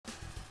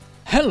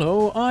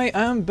Hello, I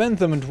am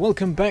Bentham and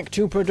welcome back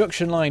to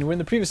Production Line, where in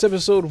the previous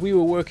episode we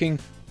were working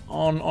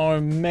on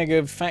our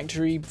mega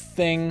factory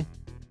thing.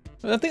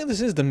 I think this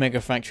is the mega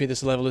factory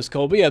this level is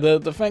called, but yeah,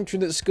 the factory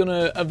that's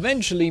gonna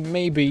eventually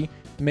maybe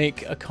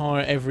make a car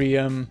every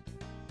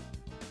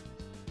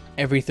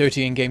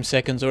 30 in-game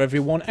seconds or every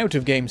 1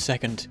 out-of-game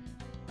second.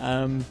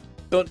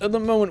 But at the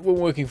moment we're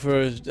working for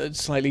a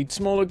slightly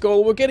smaller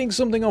goal. We're getting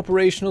something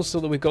operational so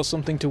that we've got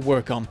something to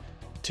work on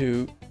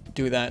to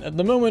do that. At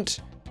the moment,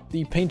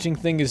 the painting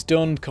thing is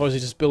done. Cars are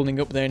just building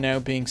up there now,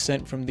 being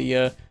sent from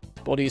the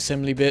body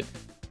assembly bit.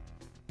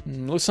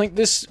 Looks like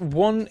this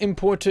one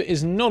importer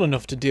is not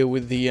enough to deal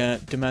with the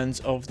demands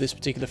of this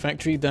particular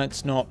factory.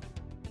 It's not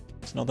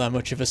that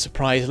much of a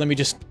surprise. Let me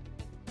just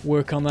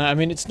work on that. I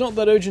mean, it's not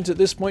that urgent at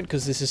this point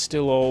because this is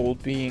still all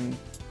being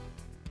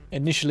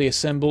initially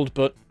assembled,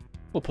 but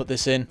we'll put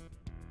this in.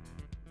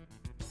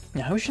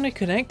 Now, how should I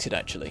connect it,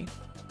 actually?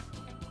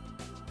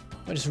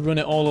 I just run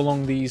it all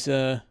along these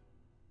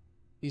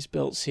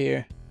belts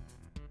here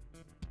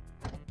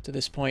to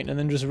this point, and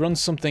then just run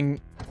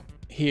something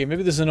here.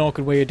 Maybe there's an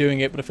awkward way of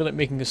doing it, but I feel like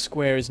making a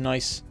square is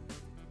nice.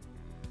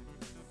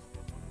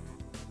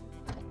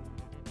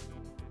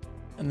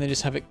 And then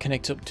just have it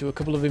connect up to a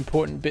couple of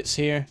important bits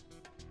here.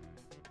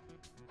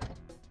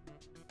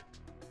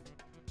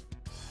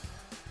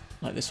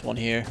 Like this one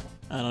here.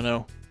 I don't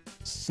know.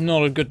 It's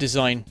not a good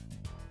design.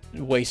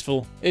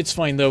 Wasteful. It's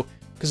fine though,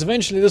 because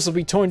eventually this will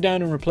be torn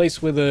down and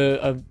replaced with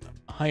a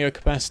higher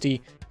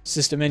capacity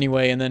system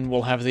anyway, and then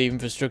we'll have the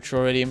infrastructure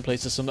already in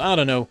place or something. I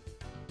don't know.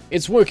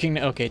 It's working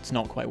now. Okay, it's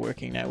not quite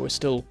working now. We're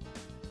still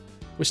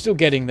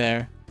getting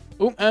there.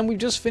 Oh, and we've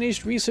just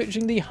finished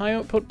researching the high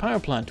output power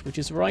plant, which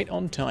is right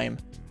on time.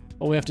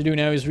 All we have to do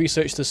now is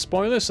research the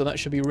spoiler, so that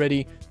should be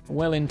ready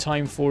well in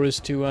time for us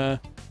to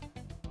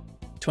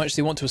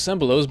actually want to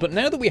assemble those. But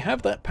now that we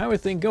have that power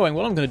thing going,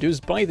 what I'm going to do is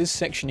buy this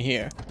section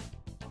here,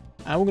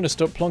 and we're going to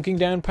start plonking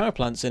down power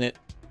plants in it.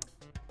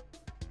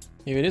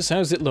 Here it is.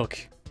 How's it look?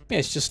 Yeah,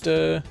 it's just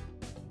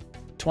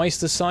twice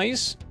the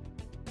size,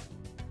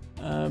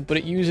 but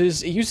it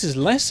uses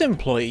less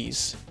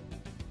employees.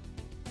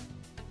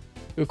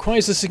 It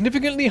requires a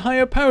significantly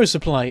higher power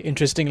supply.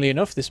 Interestingly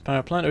enough, this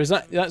power plant, or is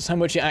that's how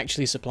much it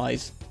actually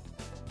supplies?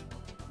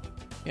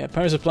 Yeah,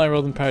 power supply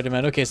rather than power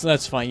demand. Okay, so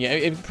that's fine. Yeah,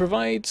 it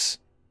provides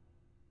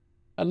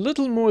a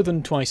little more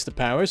than twice the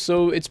power,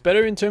 so it's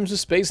better in terms of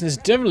space, and it's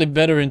definitely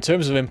better in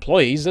terms of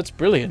employees. That's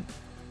brilliant.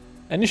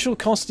 Initial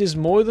cost is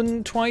more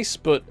than twice,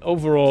 but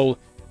overall,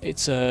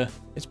 it's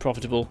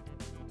profitable.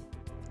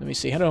 Let me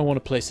see, how do I want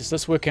to place this?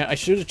 Let's work out. I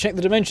should have checked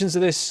the dimensions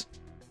of this.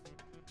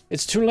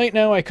 It's too late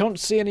now, I can't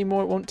see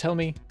anymore, it won't tell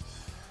me.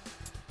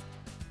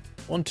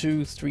 1,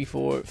 2, 3,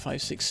 4,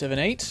 5, 6, 7,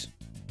 8.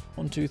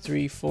 1, 2,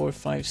 3, 4,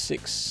 5,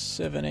 6,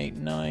 7, 8,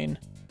 9.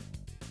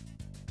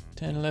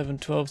 10, 11,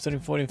 12, 13,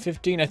 14,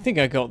 15. I think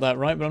I got that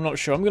right, but I'm not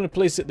sure. I'm going to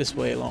place it this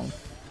way along.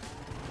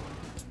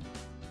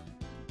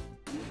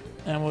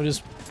 And we'll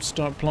just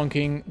start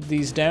plonking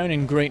these down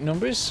in great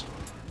numbers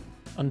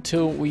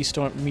until we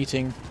start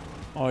meeting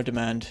our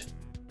demand.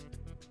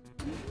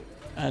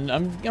 And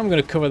I'm going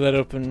to cover that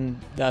up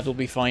and that'll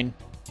be fine.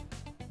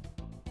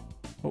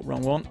 Oh,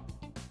 wrong one.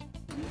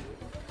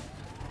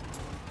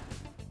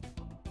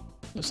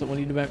 Looks like we'll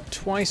need about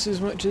twice as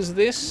much as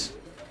this.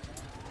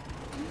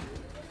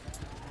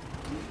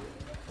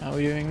 How are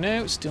we doing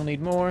now? Still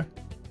need more.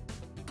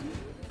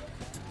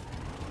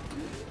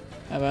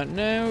 How about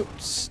now?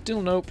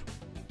 Still nope.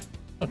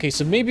 Okay,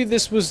 so maybe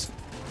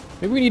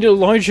maybe we need a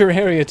larger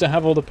area to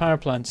have all the power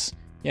plants.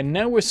 Yeah,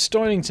 now we're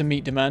starting to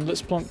meet demand.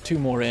 Let's plonk 2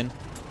 more in.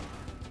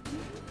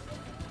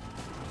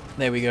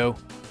 There we go.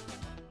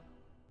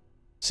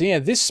 So yeah,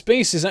 this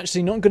space is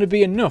actually not going to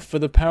be enough for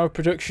the power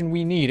production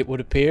we need, it would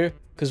appear,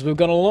 because we've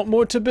got a lot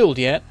more to build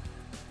yet.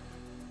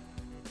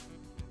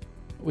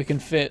 We can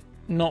fit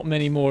not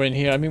many more in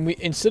here. I mean,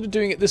 instead of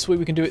doing it this way,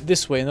 we can do it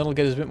this way, and that'll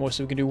get us a bit more.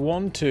 So we can do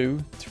 1, 2,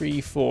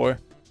 3, 4,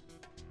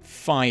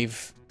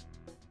 5.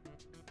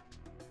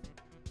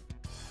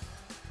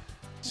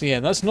 So yeah,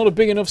 that's not a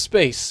big enough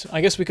space. I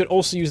guess we could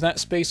also use that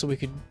space, or we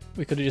could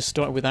have just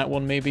started with that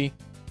one maybe.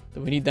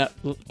 But we need that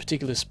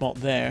particular spot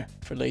there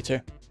for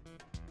later.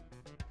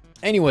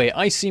 Anyway,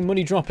 I see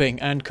money dropping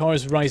and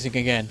cars rising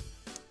again.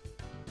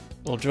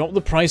 We'll drop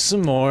the price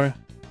some more.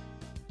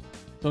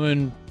 I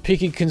mean,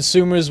 picky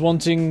consumers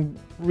wanting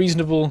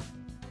reasonable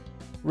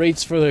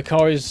rates for their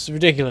cars is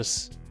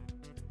ridiculous.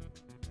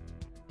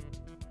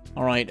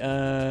 Alright,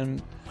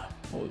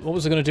 what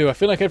was I going to do? I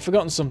feel like I'd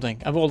forgotten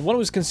something. Well, what I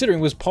was considering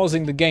was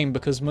pausing the game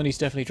because money's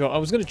definitely dropped. I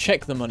was going to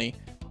check the money.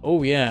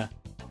 Oh, yeah.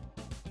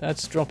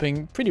 That's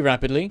dropping pretty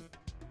rapidly.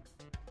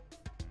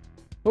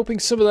 Hoping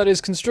some of that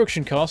is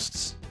construction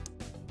costs.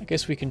 I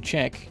guess we can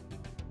check.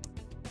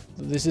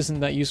 This isn't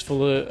that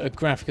useful a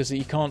graph because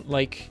you can't,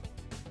 like...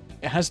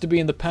 It has to be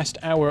in the past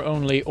hour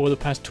only or the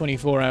past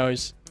 24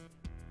 hours.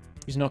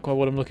 Which is not quite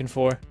what I'm looking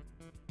for.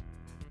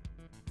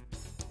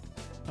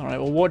 Alright,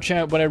 well watch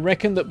out, but I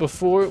reckon that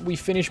before we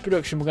finish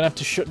production we're going to have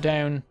to shut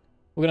down.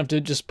 We're going to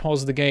have to just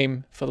pause the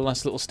game for the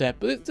last little step.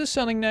 But they're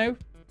selling now.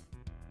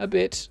 A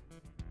bit.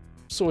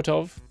 sort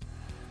of.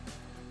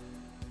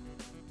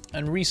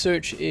 And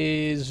research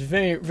is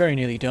very, very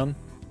nearly done.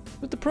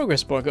 With the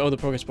progress bar, oh, the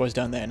progress bar is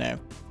down there now.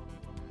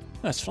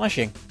 That's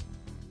flashing.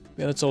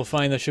 Yeah, that's all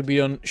fine. That should be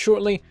done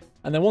shortly.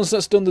 And then once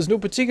that's done, there's no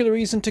particular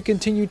reason to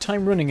continue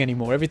time running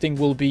anymore. Everything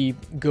will be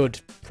good,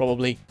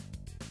 probably.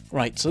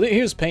 Right, so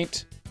here's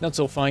paint. That's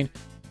all fine.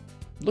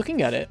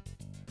 Looking at it,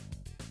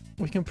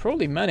 we can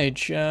probably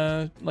manage,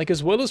 like,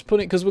 as well as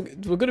putting... Because we're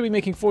going to be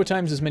making 4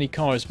 times as many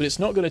cars, but it's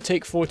not going to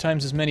take 4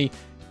 times as many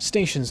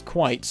stations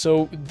quite.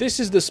 So this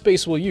is the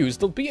space we'll use.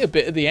 There'll be a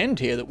bit at the end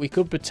here that we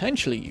could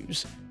potentially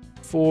use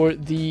for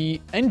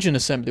the engine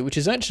assembly, which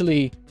is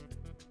actually...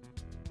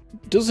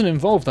 doesn't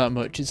involve that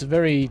much. It's a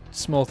very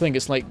small thing.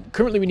 It's like,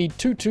 currently we need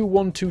 2, 2,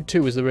 1, 2,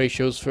 2 as the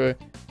ratios for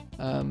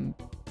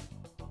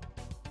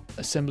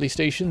assembly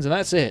stations, and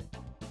that's it.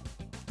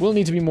 We'll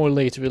need to be more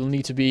later. It'll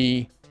need to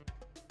be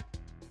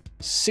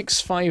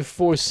 6, 5,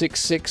 4, 6,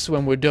 6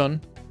 when we're done.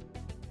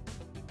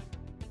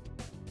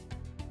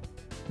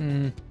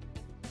 Now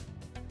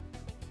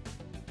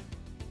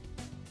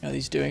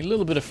he's doing a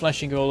little bit of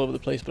flashing all over the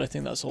place, but I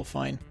think that's all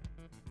fine.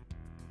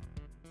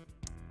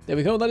 There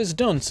we go, that is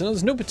done. So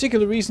there's no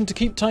particular reason to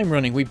keep time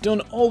running. We've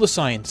done all the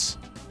science.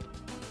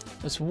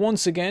 Let's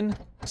once again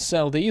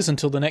sell these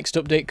until the next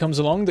update comes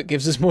along that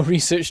gives us more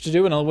research to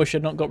do, and I'll wish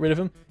I'd not got rid of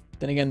them.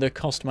 Then again, their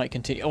cost might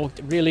continue. Oh,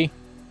 really?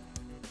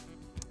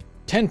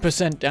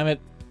 10%, damn it.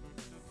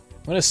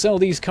 I'm going to sell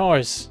these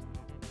cars.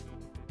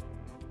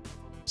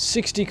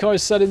 60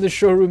 cars sat in the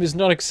showroom is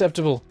not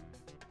acceptable.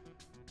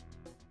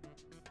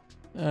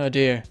 Oh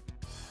dear.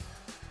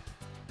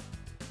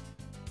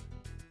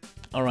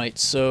 Alright,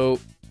 so...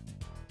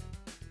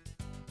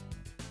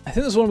 I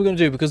think that's what we're going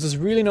to do, because there's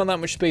really not that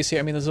much space here.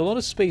 I mean, there's a lot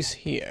of space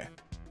here.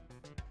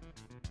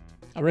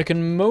 I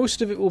reckon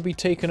most of it will be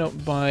taken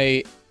up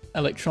by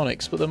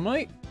electronics, but there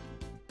might...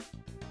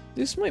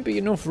 This might be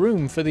enough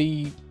room for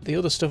the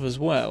other stuff as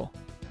well.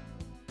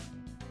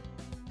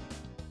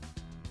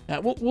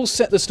 We'll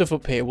set the stuff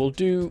up here. We'll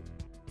do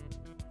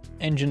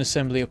engine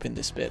assembly up in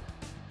this bit.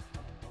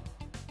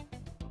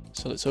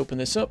 So let's open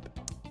this up.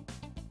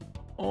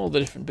 All the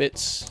different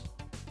bits.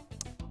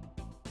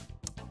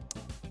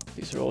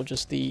 These are all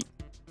just the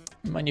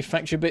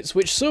manufacture bits,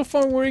 which so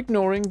far we're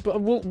ignoring, but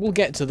we'll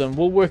get to them.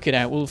 We'll work it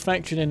out. We'll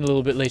factor it in a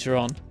little bit later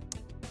on.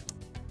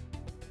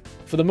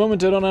 For the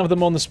moment, I don't have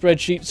them on the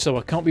spreadsheet, so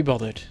I can't be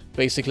bothered,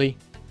 basically.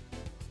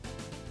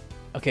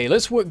 Okay,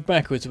 let's work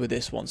backwards with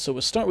this one. So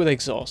we'll start with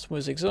exhaust.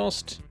 Where's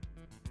exhaust?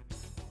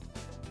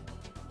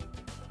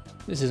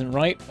 This isn't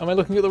right. Am I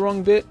looking at the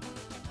wrong bit?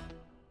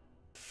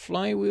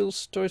 Flywheel,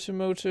 starter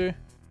motor.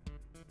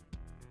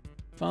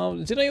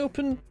 Valve. Did I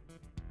open...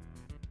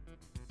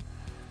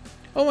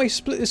 Oh, I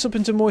split this up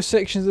into more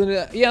sections than...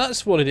 Yeah,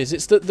 that's what it is.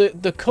 It's that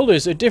the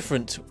colours are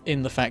different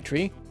in the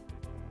factory.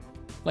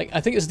 Like,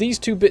 I think it's these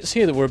 2 bits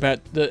here that we're about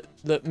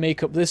that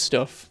make up this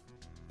stuff.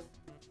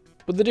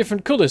 But the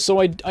different colours, so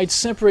I'd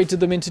separated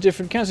them into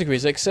different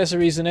categories.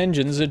 Accessories and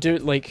engines are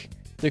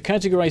they're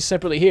categorised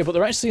separately here, but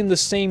they're actually in the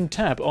same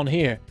tab on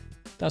here.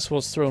 That's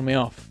what's thrown me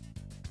off.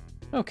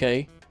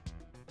 Okay.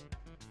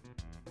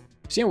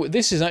 So yeah,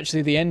 this is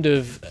actually the end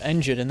of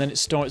engine, and then it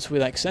starts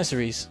with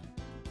accessories.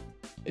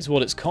 Is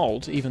what it's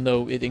called, even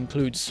though it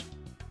includes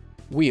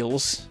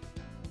wheels.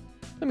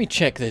 Let me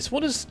check this.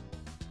 What is...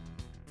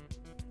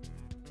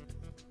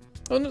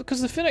 Oh, no,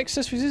 because the fin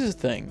accessories is a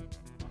thing.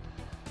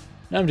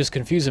 Now I'm just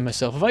confusing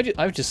myself.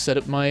 I've just set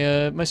up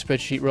my my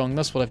spreadsheet wrong.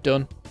 That's what I've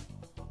done.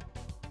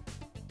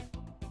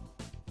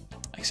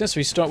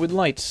 Accessories start with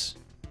lights.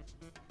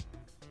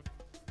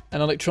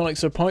 And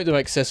electronics are part of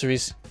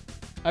accessories.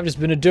 I've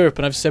just been a derp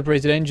and I've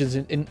separated engines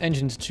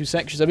into 2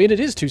 sections. I mean, it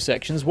is 2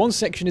 sections. One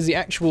section is the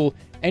actual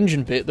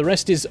engine bit. The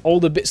rest is all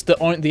the bits that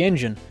aren't the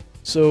engine.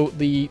 So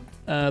the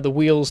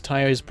wheels,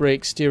 tires,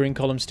 brakes, steering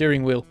column,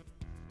 steering wheel.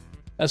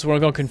 That's where I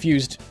got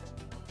confused.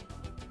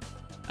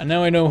 And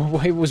now I know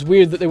why it was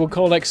weird that they were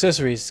called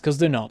accessories, because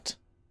they're not.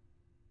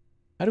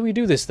 How do we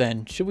do this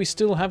then? Should we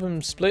still have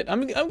them split?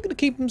 I'm going to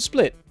keep them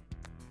split.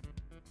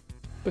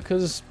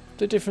 Because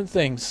they're different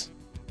things.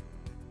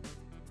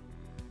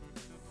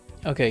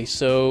 Okay,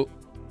 so...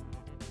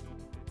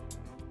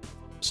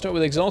 Start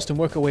with exhaust and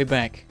work our way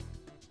back.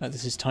 Oh,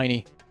 this is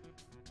tiny.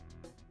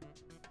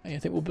 I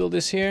think we'll build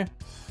this here.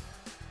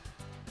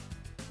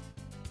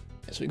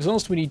 So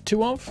exhaust we need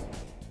 2 of.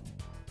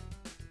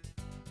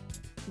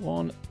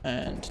 1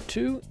 and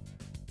 2.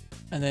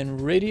 And then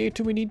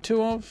radiator we need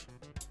 2 of.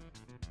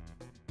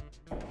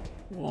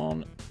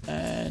 1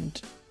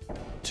 and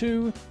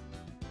 2.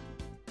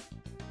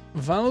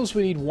 Valves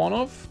we need 1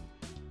 of.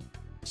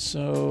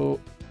 So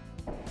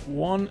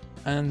 1,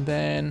 and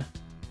then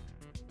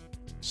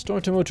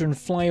starter motor and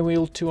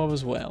flywheel 2 of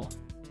as well.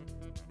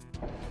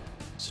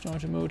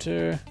 Starter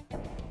motor,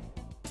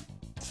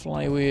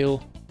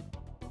 flywheel.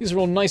 These are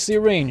all nicely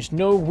arranged.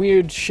 No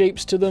weird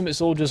shapes to them.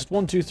 It's all just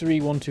 1, 2,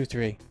 3, 1, 2,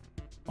 3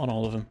 on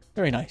all of them.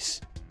 Very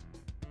nice.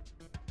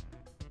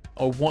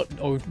 Or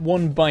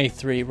 1 by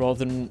 3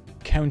 rather than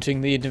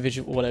counting the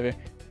individual, whatever.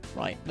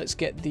 Right, let's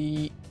get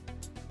the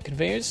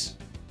conveyors.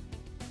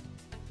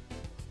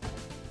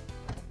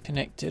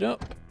 Connect it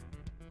up.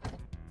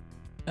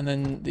 And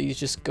then these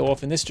just go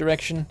off in this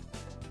direction.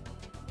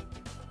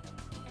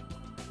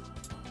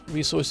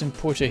 Resource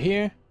importer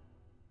here.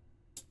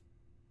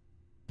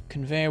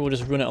 Conveyor, we'll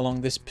just run it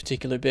along this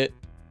particular bit.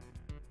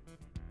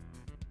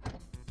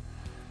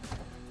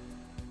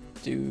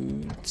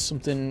 Do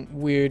something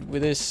weird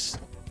with this.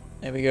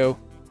 There we go.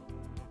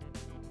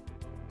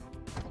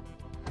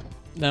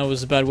 That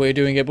was a bad way of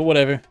doing it, but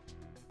whatever.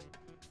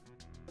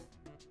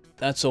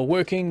 That's all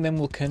working. Then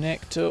we'll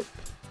connect up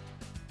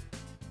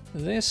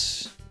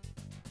this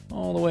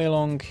all the way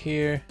along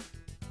here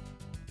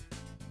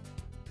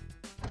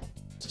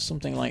to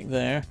something like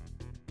there.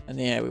 And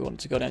yeah, we want it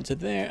to go down to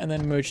there and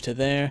then merge to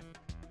there.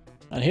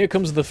 And here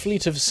comes the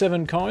fleet of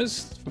 7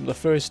 cars from the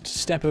first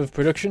step of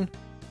production.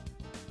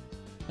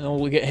 And then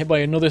we'll get hit by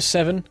another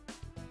 7.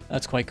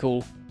 That's quite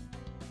cool.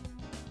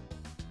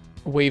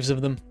 Waves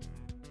of them.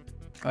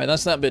 Alright,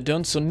 that's that bit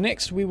done. So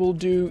next we will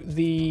do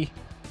the...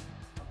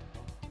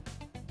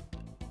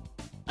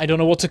 I don't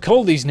know what to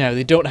call these now.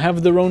 They don't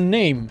have their own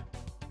name.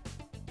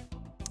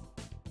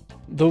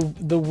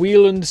 The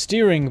wheel and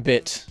steering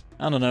bit.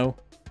 I don't know.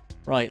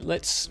 Right,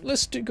 let's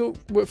go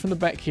work from the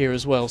back here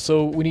as well.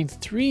 So we need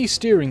 3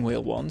 steering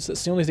wheel ones.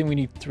 That's the only thing we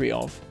need 3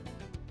 of.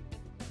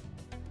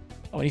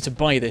 Oh, I need to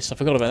buy this. I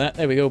forgot about that.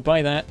 There we go.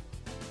 Buy that.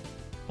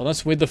 Well,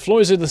 that's weird. The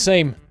floors are the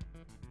same.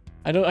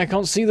 I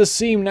can't see the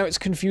seam. Now it's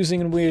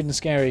confusing and weird and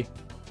scary.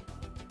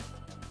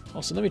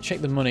 Also, let me check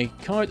the money.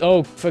 Card.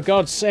 Oh, for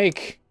God's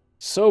sake.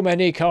 So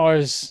many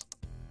cars.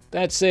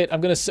 That's it.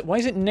 I'm going to... Why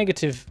is it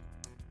negative?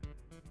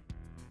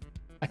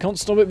 I can't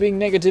stop it being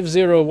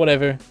 -0,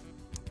 whatever.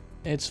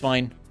 It's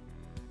fine.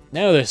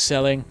 Now they're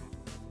selling.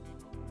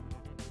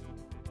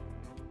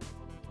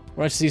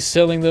 We're actually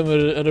selling them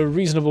at a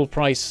reasonable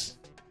price.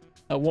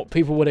 At what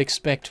people would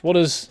expect. What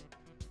has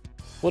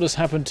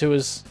happened to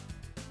us?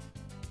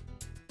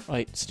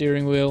 Right,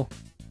 steering wheel.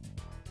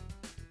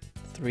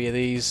 3 of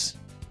these.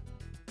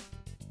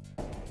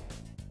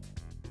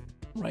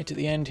 Right at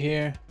the end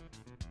here.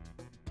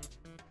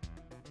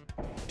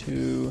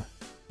 2,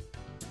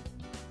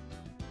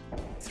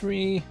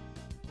 3.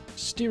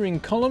 Steering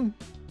column.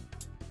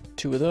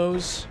 2 of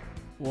those.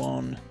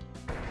 1,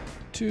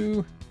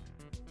 2.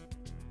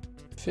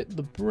 Fit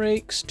the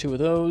brakes. 2 of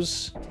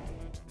those.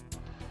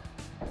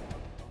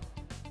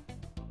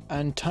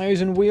 And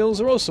tires and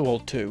wheels are also all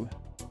 2.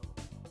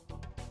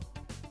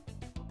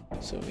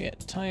 So we get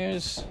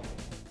tires,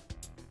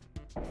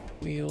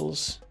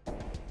 wheels.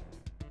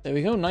 There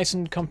we go, nice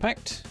and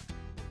compact.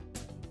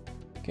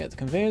 Get the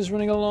conveyors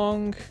running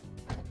along.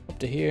 Up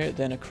to here,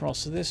 then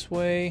across this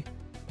way.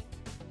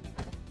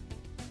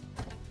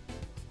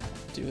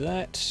 Do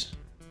that.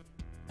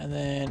 And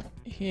then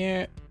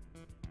here.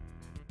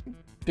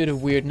 Bit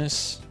of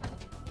weirdness.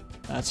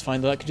 That's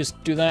fine, though. I could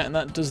just do that and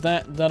that does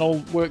that. That all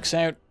works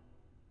out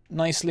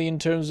nicely in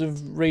terms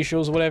of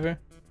ratios or whatever.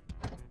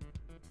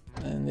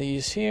 And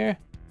these here.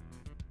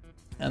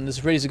 And this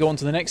is ready to go on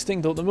to the next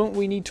thing, though at the moment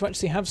we need to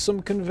actually have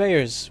some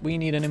conveyors. We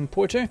need an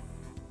importer.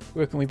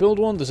 Where can we build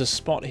one? There's a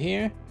spot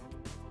here.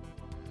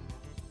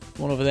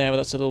 One over there, but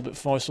that's a little bit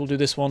far, so we'll do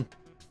this one.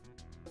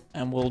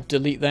 And we'll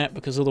delete that,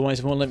 because otherwise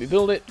it won't let me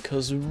build it,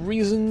 because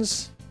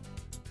reasons.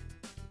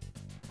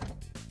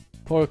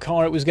 Poor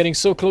car, it was getting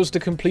so close to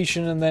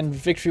completion, and then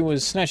victory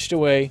was snatched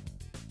away.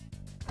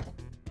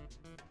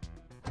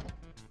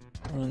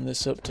 Run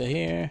this up to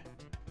here.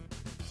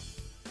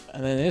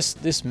 And then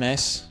this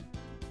mess.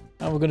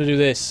 How are we going to do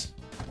this?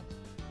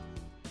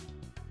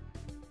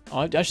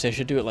 Oh, actually, I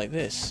should do it like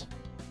this.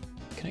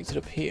 Connect it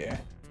up here.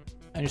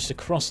 And just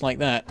across like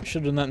that.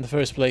 Should have done that in the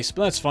first place,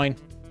 but that's fine.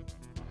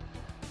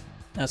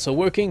 That's all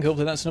working.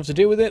 Hopefully that's enough to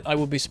deal with it. I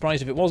would be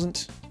surprised if it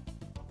wasn't.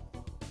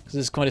 Because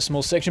this is quite a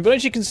small section. But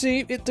as you can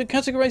see, they're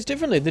categorized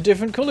differently. They're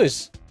different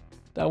colors.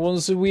 That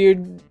one's a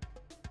weird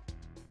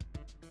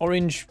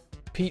orange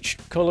peach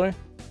color.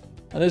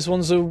 And this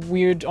one's a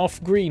weird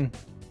off green.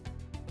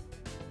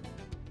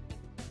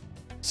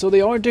 So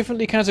they are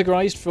differently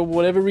categorized for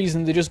whatever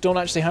reason. They just don't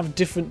actually have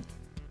different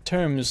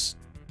terms.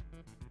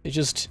 They're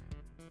just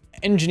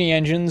engine-y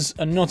engines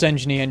and not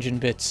engine-y engine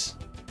bits.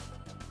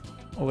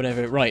 Or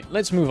whatever. Right,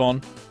 let's move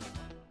on.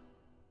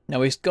 Now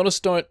we've got to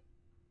start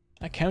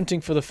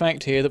accounting for the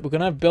fact here that we're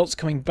going to have belts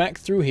coming back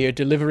through here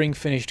delivering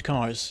finished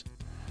cars.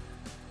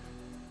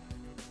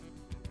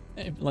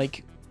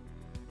 Like...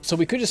 So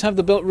we could just have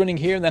the belt running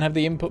here and then have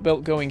the input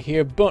belt going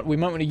here, but we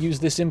might want to use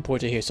this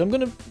importer here. So I'm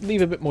going to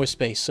leave a bit more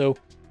space. So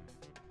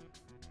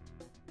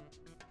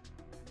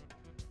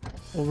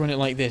we'll run it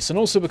like this. And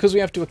also because we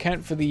have to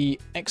account for the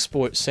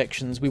export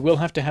sections, we will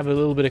have to have a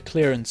little bit of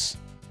clearance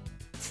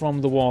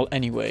from the wall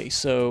anyway.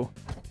 So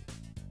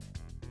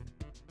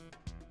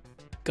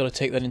got to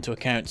take that into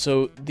account.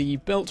 So the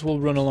belt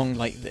will run along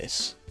like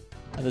this.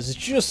 And there's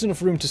just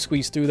enough room to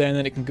squeeze through there, and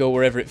then it can go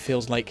wherever it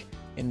feels like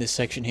in this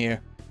section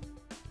here.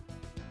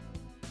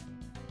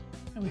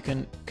 We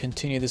can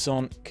continue this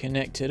on,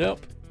 connect it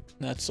up.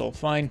 That's all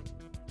fine.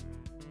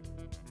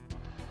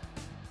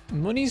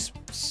 Money's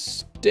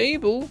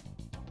stable.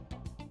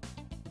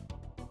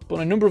 but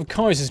a number of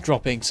cars is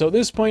dropping. So at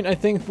this point, I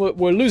think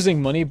we're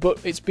losing money,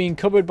 but it's being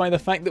covered by the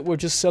fact that we're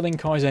just selling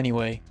cars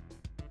anyway.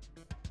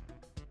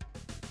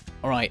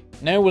 Alright,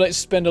 now let's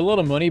spend a lot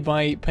of money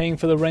by paying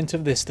for the rent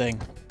of this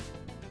thing.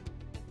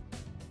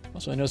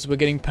 Also, I notice we're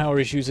getting power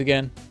issues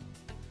again.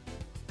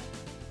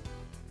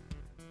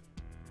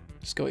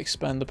 Let's go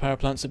expand the power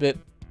plants a bit.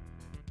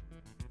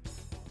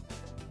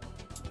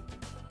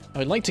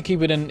 I'd like to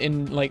keep it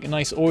in like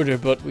nice order,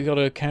 but we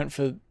gotta account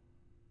for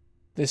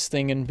this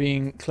thing and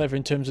being clever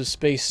in terms of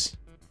space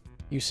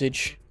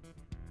usage.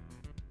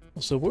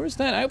 Also, where's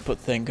that output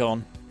thing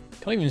gone?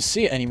 Can't even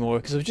see it anymore,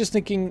 because I was just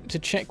thinking to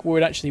check where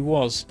it actually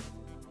was.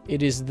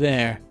 It is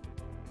there.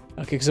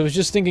 Okay, because I was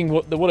just thinking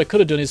what I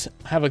could have done is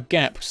have a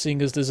gap, seeing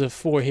as there's a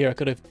 4 here. I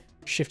could have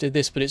shifted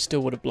this, but it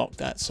still would have blocked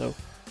that, so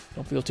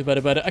don't feel too bad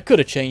about it. I could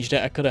have changed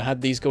it. I could have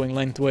had these going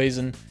lengthways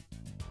and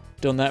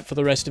done that for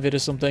the rest of it or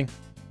something.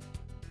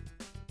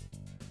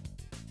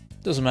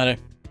 Doesn't matter.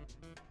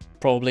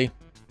 Probably.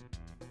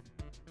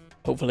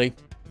 Hopefully.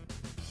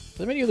 Are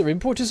there any other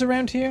importers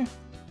around here?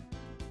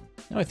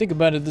 Now I think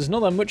about it, there's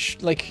not that much,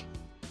 like,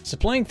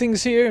 supplying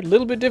things here. A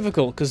little bit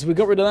difficult, because we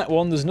got rid of that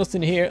one. There's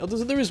nothing here. Oh,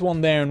 there is one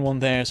there and one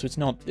there, so it's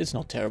not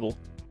terrible.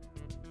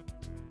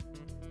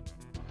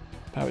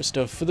 Power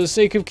stuff. For the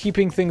sake of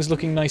keeping things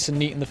looking nice and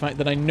neat, and the fact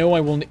that I know I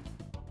will need...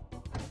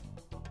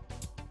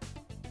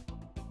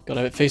 Gotta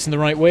have it facing the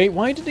right way.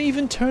 Why did I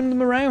even turn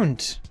them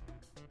around?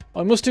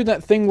 I must do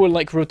that thing where,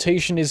 like,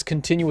 rotation is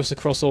continuous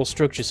across all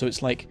structures, so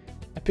it's like,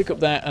 I pick up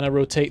that and I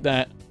rotate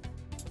that,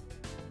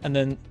 and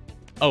then...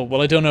 Oh,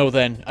 well, I don't know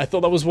then. I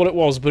thought that was what it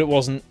was, but it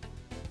wasn't.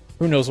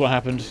 Who knows what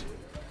happened.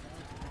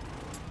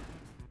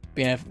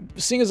 But yeah,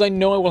 seeing as I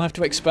know I will have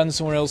to expand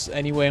somewhere else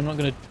anyway, I'm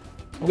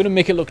gonna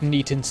make it look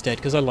neat instead,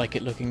 because I like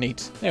it looking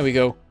neat. There we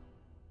go.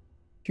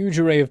 Huge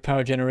array of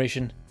power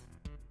generation.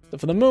 That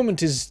for the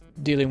moment is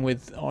dealing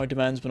with our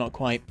demands, but not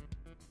quite.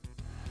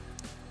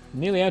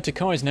 Nearly out of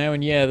cars now,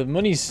 and yeah, the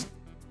money's...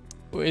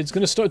 It's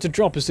gonna start to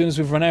drop as soon as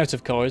we've run out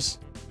of cars.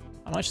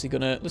 I'm actually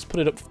gonna... Let's put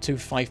it up to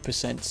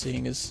 5%,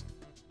 seeing as...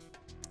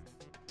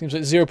 Seems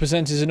like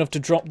 0% is enough to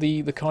drop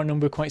the car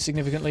number quite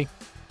significantly.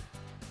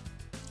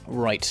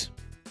 Right.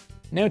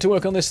 Now to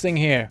work on this thing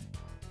here.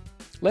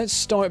 Let's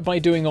start by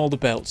doing all the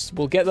belts.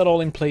 We'll get that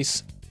all in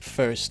place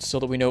first, so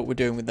that we know what we're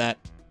doing with that.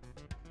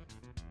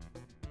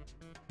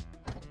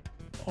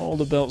 All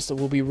the belts that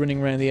will be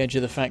running around the edge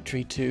of the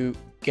factory to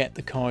get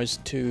the cars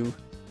to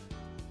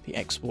the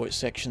export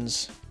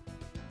sections.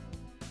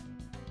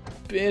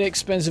 Bit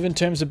expensive in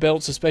terms of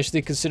belts,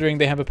 especially considering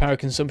they have a power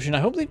consumption. I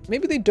hope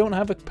maybe they don't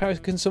have a power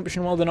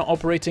consumption while they're not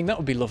operating. That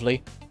would be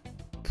lovely.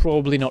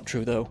 Probably not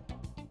true though.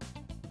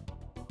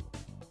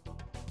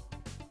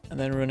 And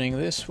then running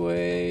this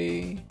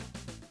way.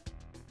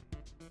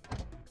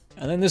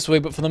 And then this way,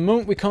 but for the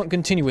moment we can't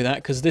continue with that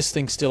because this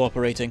thing's still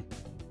operating.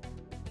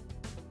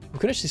 We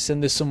could actually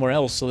send this somewhere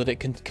else so that it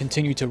can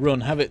continue to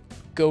run. Have it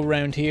go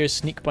around here,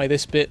 sneak by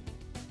this bit,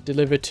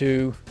 deliver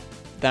to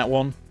that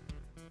one.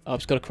 Oh, I've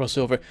just got to cross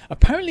over.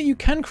 Apparently you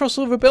can cross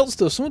over belts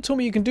though. Someone told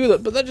me you can do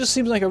that, but that just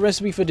seems like a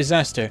recipe for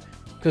disaster.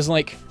 Because,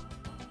 like,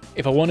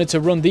 if I wanted to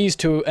run these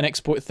to an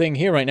export thing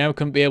here right now, I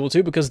couldn't be able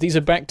to because these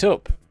are backed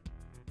up.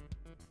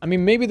 I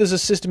mean, maybe there's a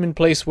system in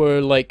place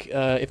where, like,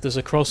 if there's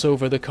a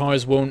crossover, the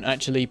cars won't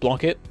actually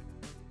block it,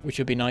 which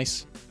would be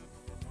nice.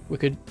 We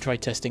could try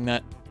testing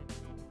that.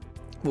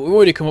 But we've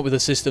already come up with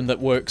a system that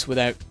works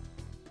without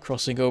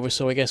crossing over,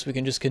 so I guess we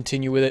can just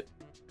continue with it.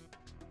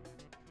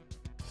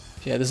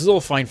 Yeah, this is all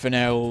fine for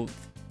now. We'll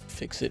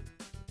fix it.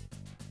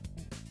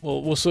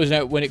 We'll sort it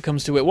out when it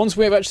comes to it. Once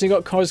we've actually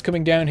got cars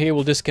coming down here,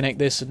 we'll disconnect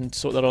this and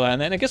sort that all out.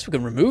 And then I guess we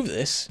can remove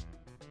this.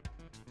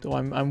 Though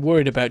I'm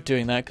worried about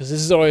doing that, because this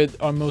is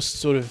our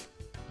most sort of...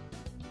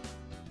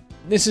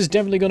 This is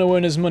definitely going to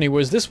earn us money,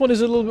 whereas this one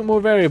is a little bit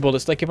more variable.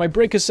 It's like if I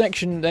break a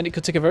section, then it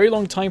could take a very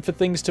long time for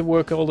things to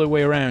work all the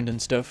way around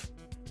and stuff.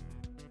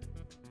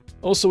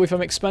 Also, if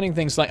I'm expanding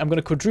things, like I'm going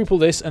to quadruple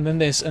this, and then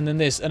this, and then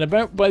this, and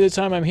about by the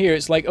time I'm here,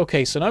 it's like,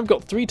 okay, so now I've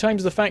got 3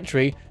 times the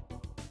factory,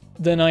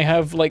 then I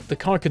have, like, the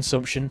car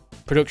consumption,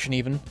 production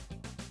even,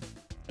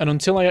 and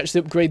until I actually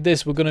upgrade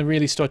this, we're going to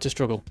really start to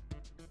struggle.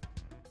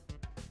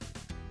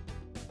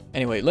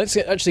 Anyway, let's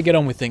actually get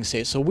on with things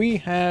here. So we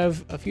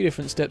have a few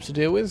different steps to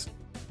deal with.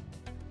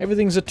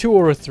 Everything's a 2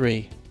 or a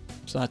 3,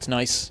 so that's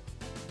nice.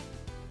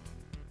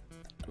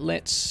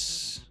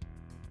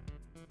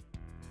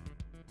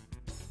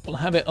 We'll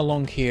have it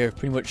along here,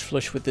 pretty much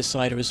flush with this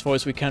side, or as far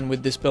as we can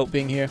with this belt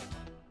being here.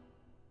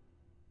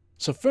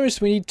 So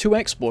first we need 2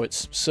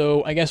 exports,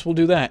 so I guess we'll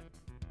do that.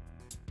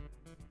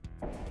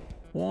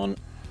 1,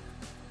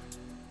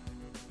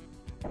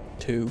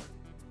 2.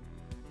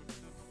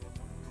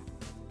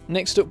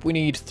 Next up we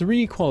need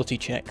 3 quality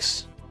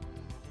checks.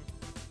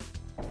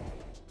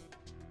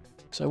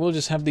 So we'll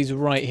just have these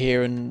right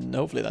here and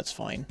hopefully that's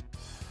fine.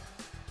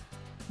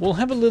 We'll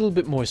have a little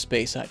bit more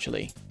space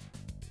actually.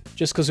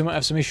 Just because we might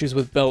have some issues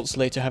with belts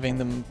later, having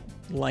them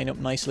line up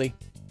nicely.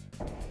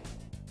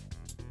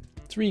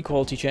 3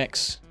 quality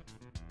checks.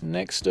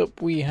 Next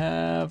up we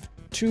have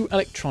 2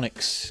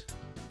 electronics.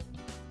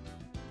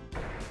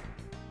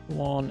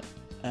 One,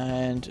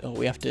 and oh,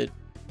 we have to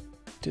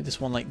do this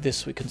one like this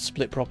so we can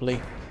split properly.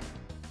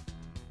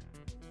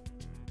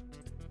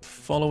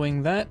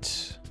 Following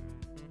that,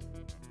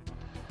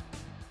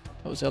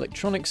 that was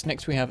electronics.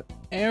 Next we have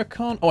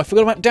aircon. Oh, I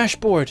forgot about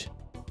dashboard.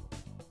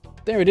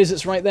 There it is,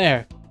 it's right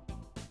there.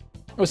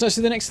 Oh, it's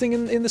actually the next thing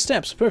in the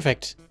steps.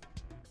 Perfect.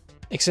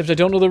 Except I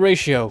don't know the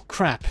ratio.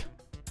 Crap.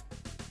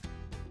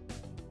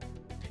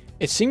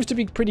 It seems to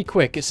be pretty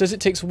quick. It says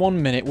it takes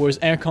 1 minute, whereas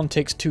aircon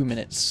takes 2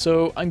 minutes.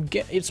 So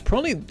it's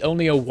probably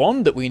only a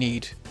 1 that we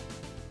need.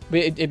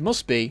 But it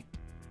must be.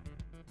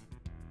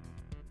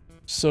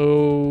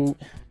 So,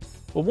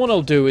 well, what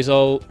I'll do is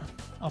I'll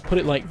put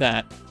it like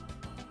that.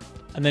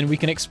 And then we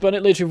can expand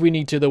it later if we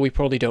need to, though we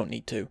probably don't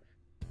need to.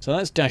 So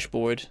that's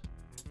dashboard.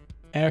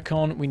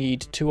 Aircon we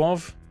need 2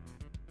 of.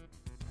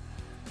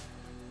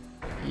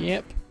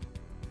 Yep.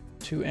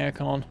 2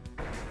 aircon.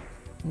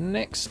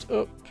 Next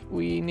up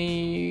we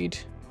need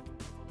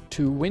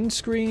 2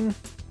 windscreen.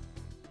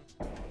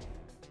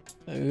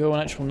 There we go, an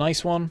actual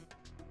nice one.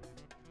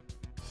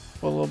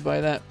 Followed by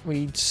that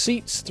we need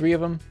seats, 3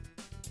 of them.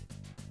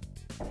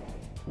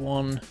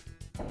 1,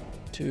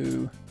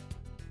 2,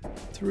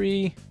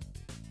 3.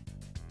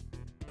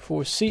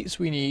 4 seats,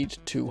 we need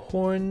 2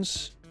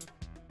 horns.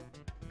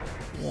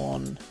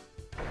 1,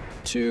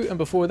 2, and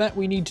before that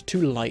we need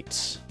 2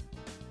 lights.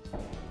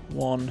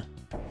 1,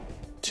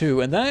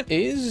 2, and that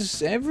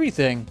is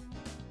everything.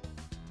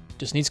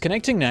 Just needs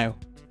connecting now.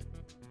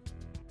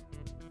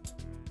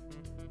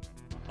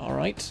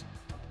 Alright.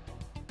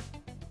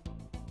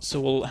 So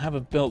we'll have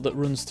a belt that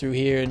runs through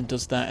here and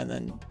does that and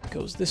then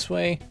goes this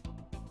way.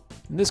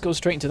 And this goes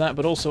straight into that,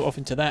 but also off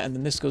into that, and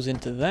then this goes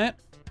into that.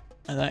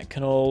 And that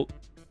can all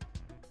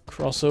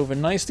cross over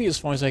nicely as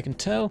far as I can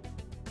tell.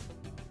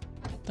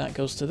 That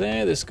goes to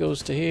there, this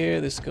goes to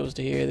here, this goes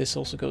to here, this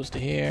also goes to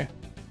here.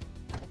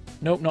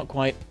 Nope, not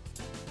quite.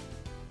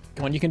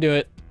 Come on, you can do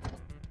it.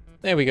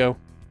 There we go.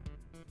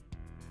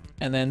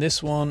 And then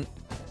this one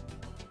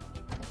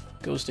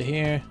goes to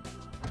here.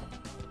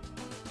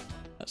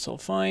 That's all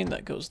fine.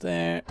 That goes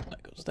there.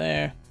 That goes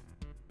there.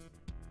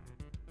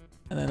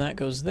 And then that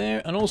goes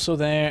there. And also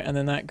there. And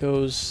then that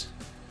goes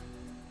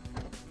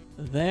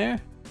there.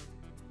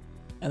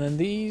 And then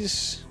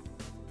these.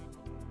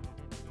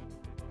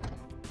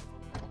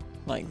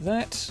 Like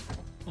that.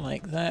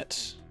 Like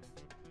that.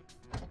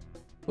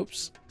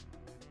 Oops.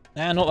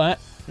 Nah, not that.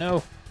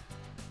 No.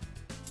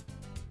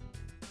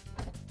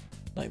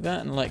 Like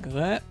that and like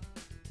that.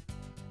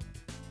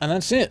 And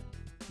that's it.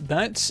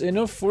 That's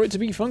enough for it to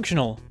be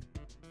functional.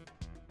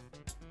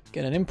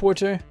 Get an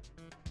importer.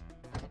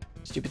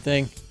 Stupid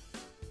thing.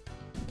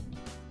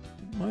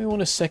 Might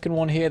want a second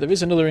one here. There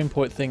is another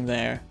import thing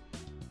there.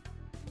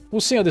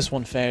 We'll see how this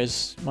one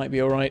fares. Might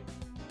be alright.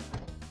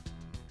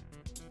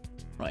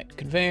 Right,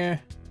 conveyor.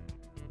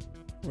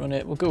 Run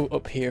it. We'll go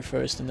up here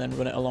first and then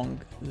run it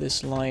along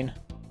this line.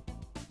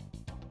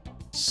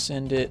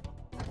 Send it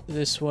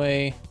this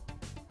way.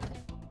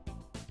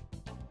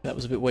 That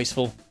was a bit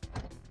wasteful.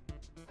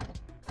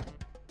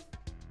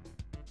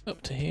 Up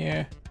to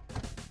here.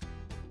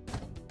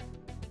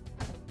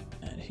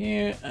 And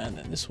here. And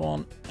then this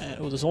one. And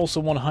oh, there's also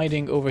one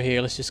hiding over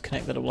here. Let's just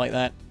connect that up like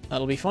that.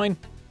 That'll be fine.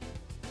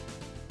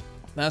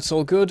 That's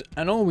all good.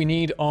 And all we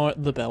need are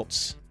the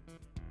belts.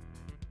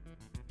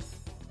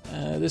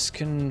 This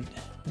can...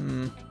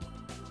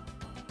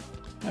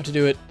 How to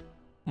do it?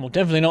 Well,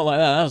 definitely not like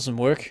that. That doesn't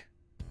work.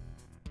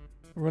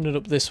 Run it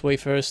up this way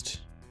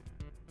first.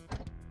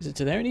 Is it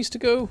to there it needs to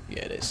go?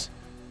 Yeah, it is.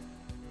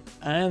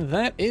 And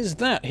that is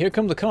that. Here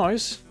come the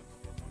cars.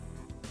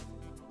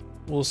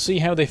 We'll see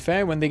how they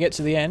fare when they get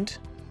to the end.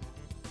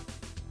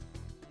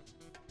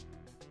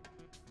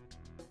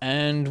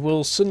 And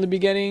we'll suddenly be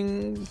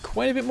getting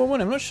quite a bit more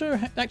money. I'm not sure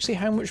actually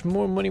how much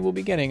more money we'll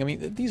be getting. I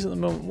mean, these at the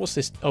moment... What's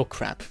this? Oh,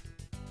 crap.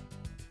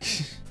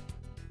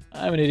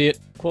 I'm an idiot.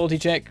 Quality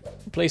check.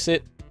 Replace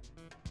it.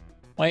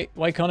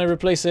 Why can't I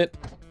replace it?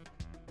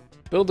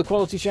 Build the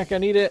quality check. I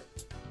need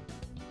it.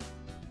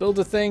 Build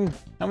a thing.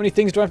 How many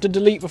things do I have to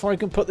delete before I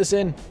can put this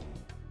in?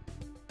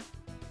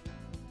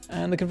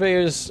 And the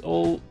conveyors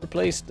all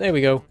replaced. There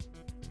we go.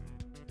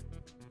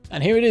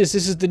 And here it is.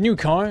 This is the new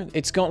car.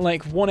 It's got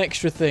like one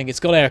extra thing. It's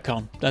got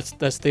aircon.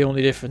 That's the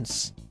only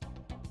difference.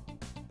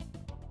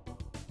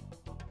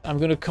 I'm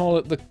gonna call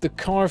it the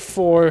car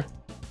for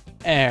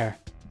air.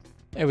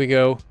 There we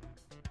go.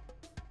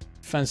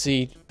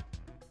 Fancy.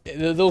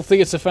 They'll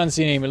think it's a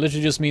fancy name. It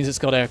literally just means it's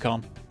got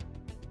aircon.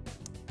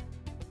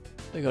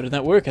 There we go. Did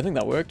that work? I think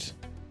that worked.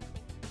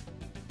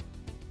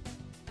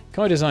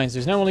 Car designs.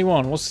 There's now only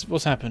one.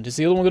 What's happened? Is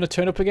the other one going to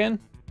turn up again?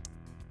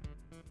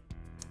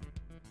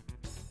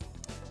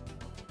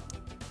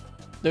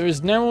 There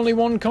is now only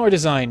one car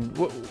design.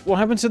 What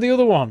happened to the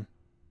other one?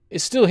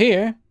 It's still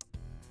here.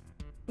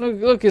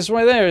 Look, it's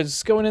right there.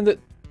 It's going in the...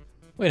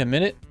 Wait a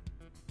minute.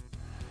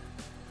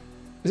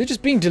 Is it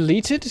just being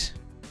deleted?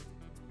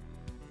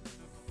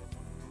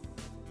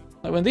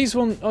 Like when these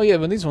ones... Oh yeah,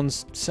 when these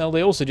ones sell,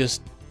 they also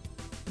just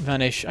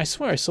vanish. I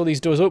swear I saw these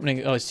doors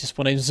opening. Oh, it's just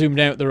when I zoomed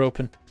out, they're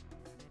open.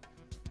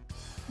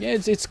 Yeah,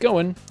 it's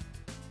going.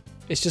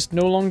 It's just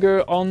no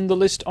longer on the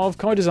list of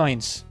car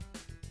designs.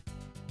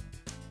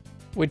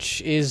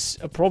 Which is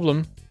a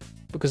problem,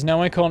 because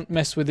now I can't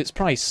mess with its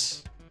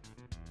price.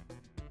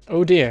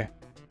 Oh dear.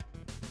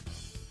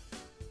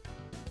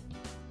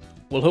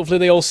 Well, hopefully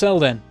they all sell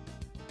then.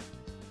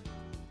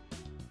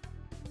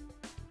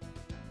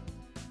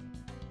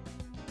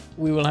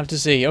 We will have to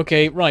see.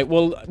 Okay, right,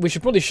 well, we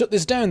should probably shut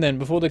this down then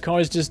before the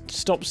cars just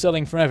stop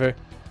selling forever.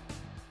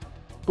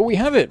 But we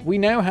have it. We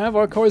now have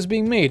our cars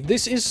being made.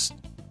 This is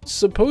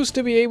supposed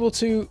to be able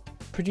to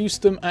produce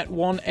them at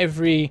one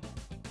every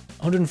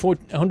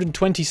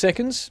 120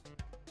 seconds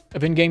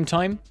of in-game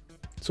time.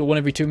 So one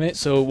every 2 minutes,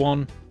 so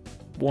one,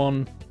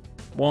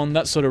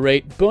 that sort of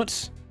rate.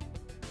 But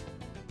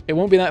it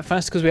won't be that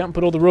fast because we haven't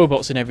put all the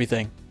robots in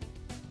everything.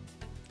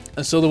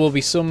 And so there will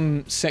be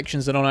some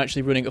sections that aren't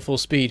actually running at full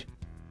speed.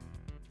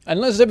 And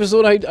last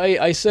episode,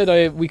 I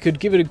said we could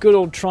give it a good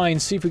old try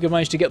and see if we could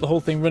manage to get the whole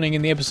thing running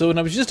in the episode. And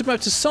I was just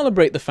about to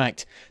celebrate the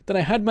fact that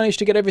I had managed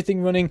to get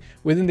everything running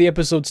within the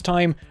episode's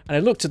time. And I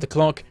looked at the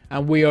clock,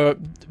 and we are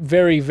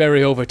very,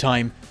 very over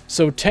time.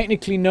 So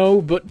technically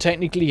no, but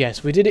technically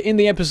yes. We did it in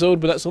the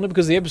episode, but that's only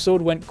because the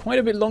episode went quite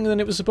a bit longer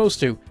than it was supposed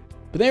to.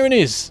 But there it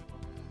is.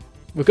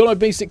 We've got our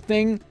basic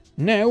thing.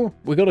 Now,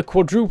 we've got a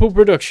quadruple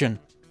production.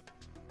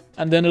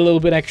 And then a little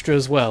bit extra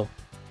as well.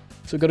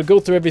 So we've got to go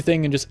through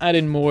everything and just add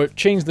in more,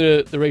 change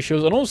the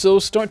ratios, and also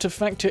start to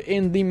factor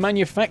in the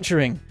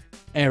manufacturing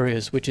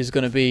areas, which is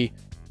going to be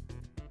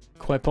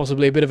quite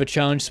possibly a bit of a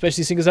challenge,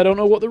 especially seeing as I don't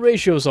know what the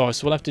ratios are,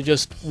 so we'll have to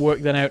just work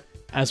that out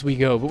as we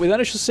go. But with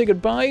that, I shall say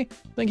goodbye,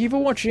 thank you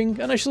for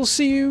watching, and I shall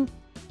see you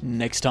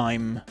next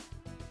time.